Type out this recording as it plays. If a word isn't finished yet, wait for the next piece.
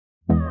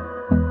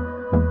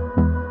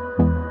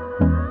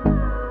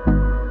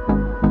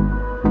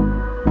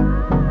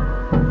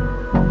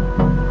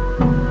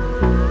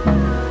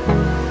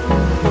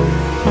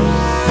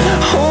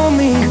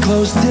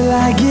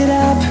I get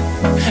up.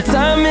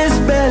 Time is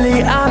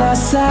barely on our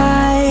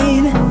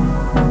side.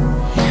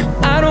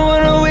 I don't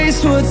wanna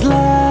waste what's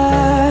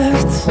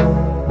left.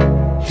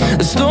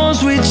 The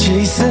storms we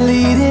chase are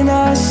leading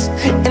us,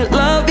 and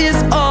love is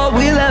all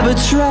we'll ever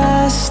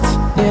trust.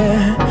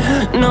 Yeah,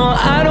 no,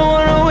 I don't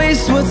wanna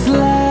waste what's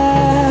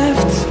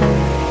left.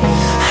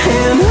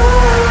 And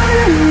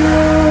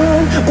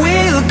on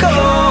we'll go,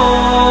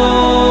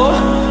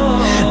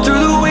 through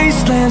the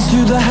wastelands,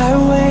 through the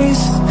highways,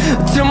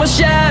 till my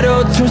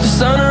shadow turns to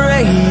sun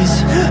rays.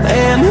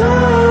 And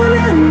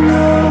on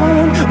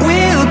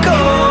we'll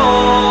go,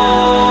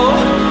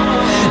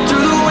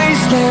 through the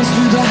wastelands,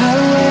 through the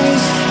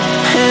highways,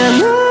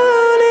 and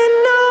on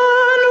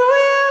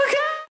we'll go.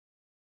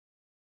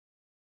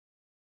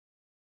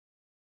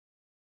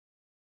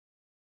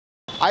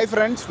 Hi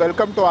friends,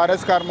 welcome to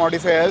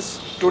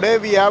rscarmodifiersales. Today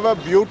we have a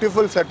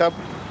beautiful setup,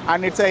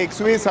 and it's a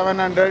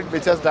XUV700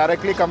 which has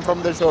directly come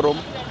from the showroom.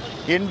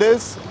 In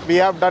this we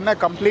have done a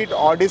complete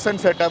audition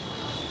setup.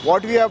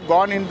 What we have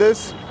gone in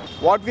this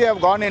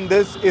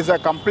is a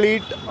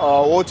complete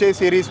OC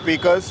series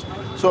speakers.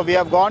 So we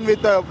have gone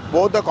with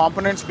both the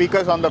component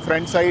speakers on the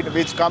front side,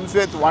 which comes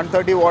with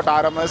 130 watt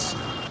RMS.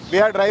 We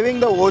are driving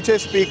the OC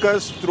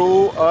speakers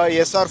through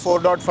SR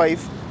 4.5.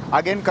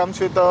 Again comes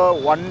with a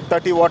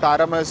 130 watt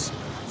RMS.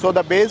 So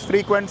the bass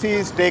frequency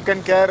is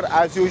taken care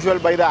as usual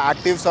by the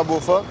active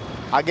subwoofer.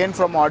 Again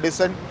from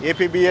Audition,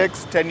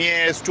 APBX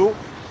 10AS2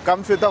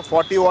 comes with a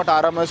 40 watt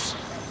RMS.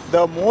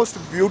 The most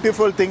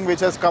beautiful thing which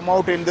has come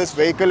out in this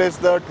vehicle is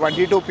the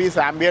 22-piece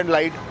ambient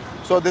light.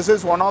 So this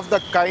is one of the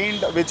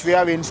kind which we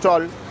have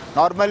installed.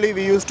 Normally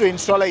we used to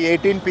install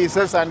 18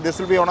 pieces, and this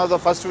will be one of the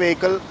first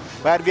vehicle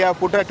where we have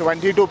put a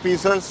 22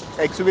 pieces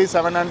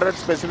XUV700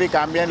 specific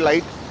ambient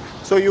light.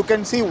 So you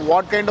can see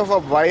what kind of a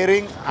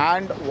wiring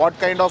and what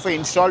kind of a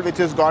install which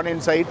is gone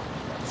inside.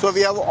 So we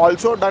have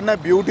also done a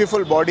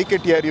beautiful body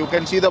kit here. You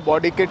can see the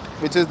body kit,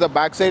 which is the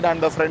back side and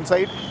the front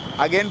side,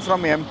 again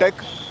from M-Tech.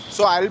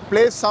 So I'll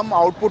play some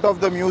output of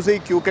the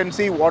music. You can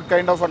see what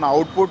kind of an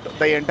output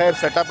the entire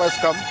setup has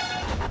come.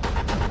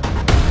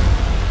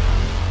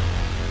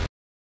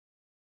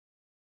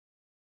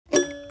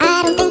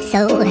 I don't think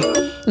so.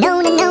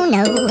 No, no, no,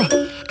 no.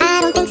 I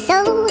don't think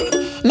so.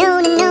 No,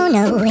 no, no,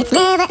 no. It's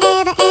never,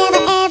 ever,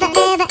 ever, ever,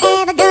 ever,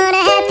 ever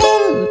gonna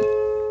happen.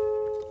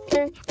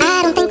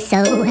 I don't think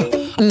so.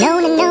 No,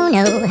 no, no,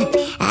 no.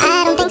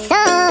 I don't think so.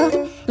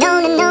 No,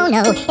 no, no,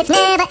 no. It's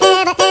never,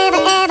 ever, ever,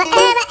 ever,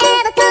 ever,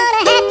 ever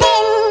gonna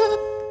happen.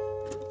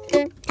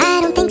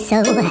 I don't think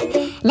so.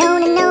 No,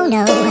 no, no,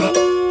 no.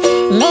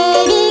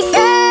 Maybe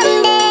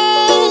someday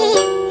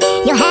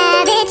you'll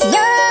have it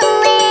your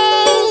way.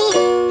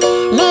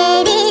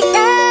 Maybe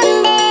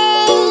someday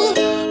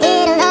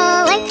it'll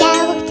all work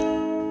out.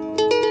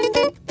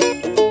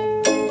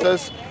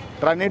 Just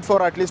run it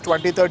for at least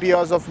 20-30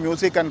 hours of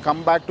music and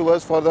come back to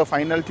us for the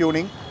final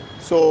tuning.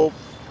 So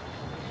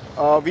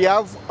we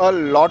have a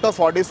lot of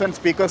Audition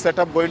speaker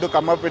setup going to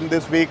come up in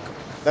this week.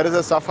 There is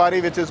a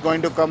Safari which is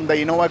going to come, the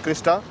Innova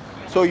Krista.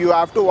 So you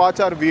have to watch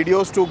our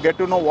videos to get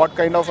to know what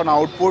kind of an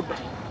output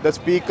the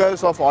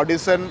speakers of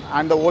Audition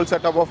and the whole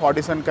setup of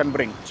Audition can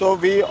bring. So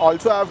we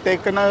also have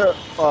taken a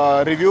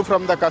review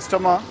from the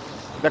customer.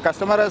 The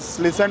customer has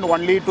listened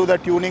only to the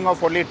tuning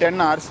of only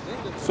 10 hours.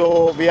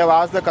 So we have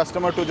asked the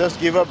customer to just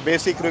give a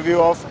basic review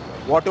of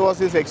what was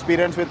his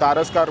experience with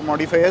rscar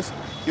modifiers.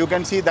 You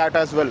can see that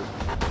as well.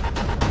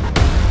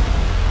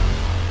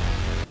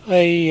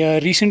 I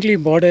recently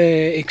bought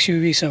a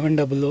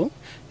XUV700.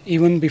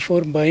 Even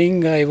before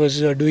buying, I was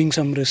doing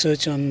some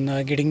research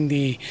on getting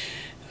the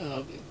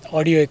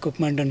audio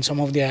equipment and some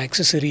of the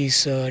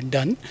accessories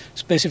done.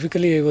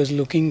 Specifically, I was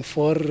looking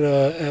for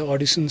an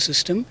Audition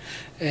system,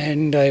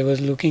 and I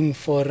was looking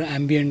for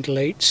ambient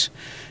lights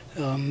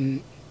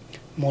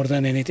more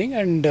than anything,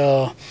 and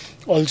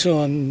also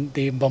on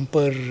the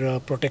bumper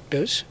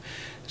protectors.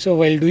 So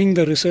while doing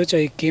the research,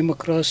 I came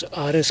across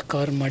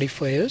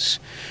rscarmodifiersales,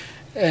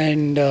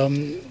 and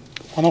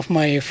one of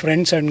my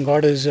friends had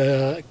got his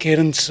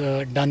clearance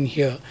done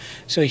here.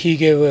 So he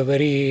gave a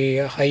very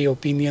high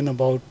opinion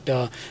about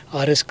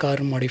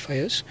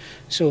rscarmodifiersales.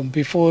 So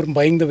before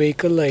buying the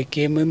vehicle, I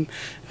came in,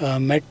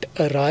 met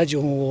Raj,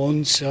 who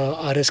owns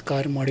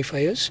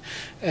rscarmodifiersales,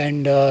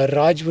 and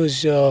Raj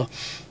was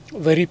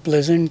very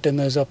pleasant in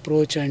his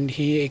approach, and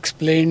he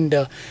explained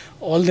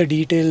all the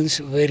details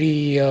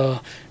very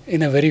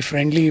in a very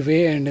friendly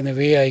way and in a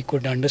way I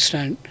could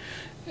understand.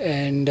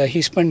 And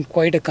he spent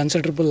quite a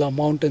considerable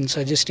amount in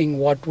suggesting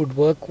what would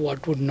work,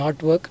 what would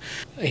not work.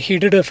 He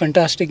did a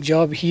fantastic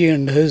job. He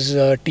and his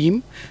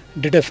team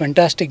did a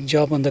fantastic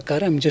job on the car.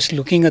 I'm just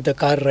looking at the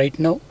car right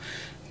now.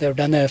 They've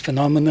done a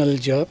phenomenal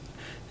job.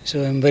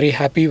 So I'm very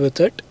happy with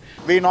it.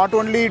 We not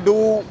only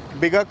do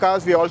bigger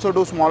cars, we also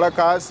do smaller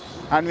cars,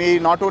 and we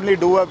not only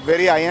do a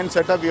very high-end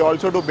setup, we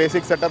also do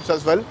basic setups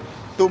as well.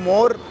 To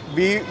more,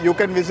 you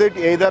can visit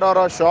either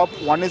our shop.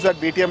 One is at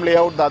BTM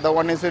layout, the other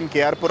one is in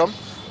KR Puram.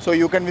 So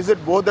you can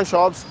visit both the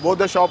shops. Both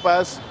the shop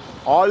has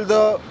all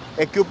the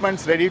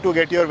equipments ready to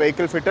get your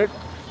vehicle fitted.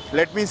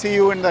 Let me see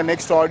you in the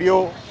next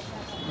audio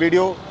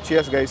video.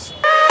 Cheers guys.